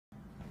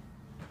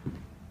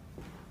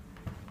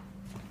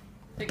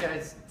Hey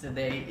guys,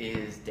 today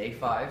is day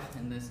 5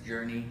 in this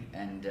journey,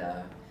 and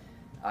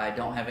I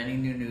don't have any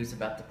new news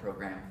about the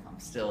program. I'm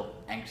still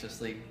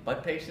anxiously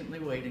but patiently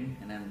waiting,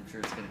 and I'm sure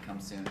it's going to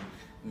come soon.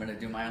 I'm going to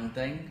do my own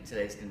thing.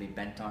 Today's going to be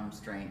bent arm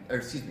strength, or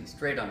excuse me,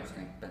 straight arm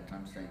strength. Bent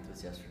arm strength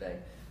was yesterday.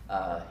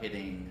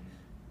 Hitting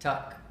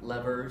tuck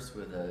levers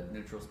with a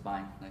neutral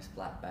spine, nice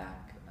flat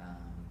back.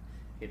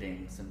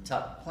 Hitting some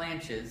tuck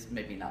planches,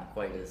 maybe not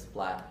quite as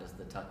flat as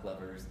the tuck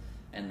levers,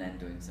 and then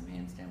doing some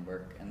handstand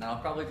work. And then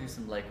I'll probably do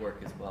some leg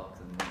work as well,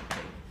 because I'm going to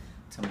take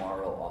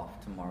tomorrow off.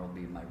 Tomorrow will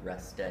be my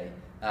rest day.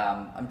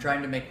 I'm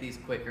trying to make these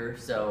quicker,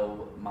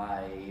 so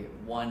my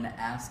one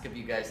ask of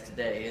you guys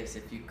today is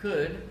if you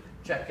could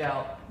check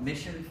out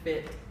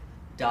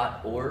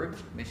missionfit.org,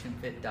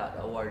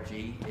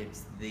 missionfit.org.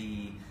 It's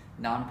the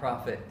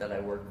nonprofit that I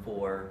work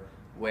for,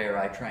 where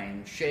I try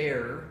and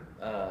share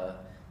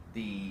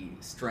the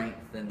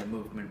strength and the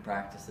movement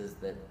practices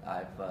that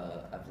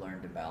I've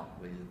learned about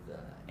with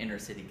inner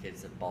city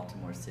kids of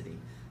Baltimore City.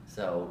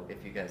 So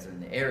if you guys are in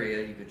the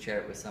area, you could share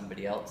it with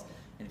somebody else.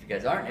 And if you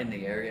guys aren't in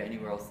the area,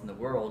 anywhere else in the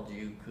world,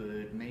 you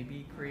could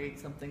maybe create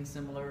something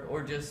similar,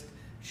 or just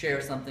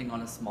share something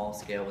on a small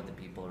scale with the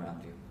people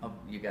around you. Hope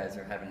you guys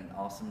are having an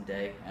awesome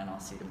day, and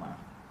I'll see you tomorrow.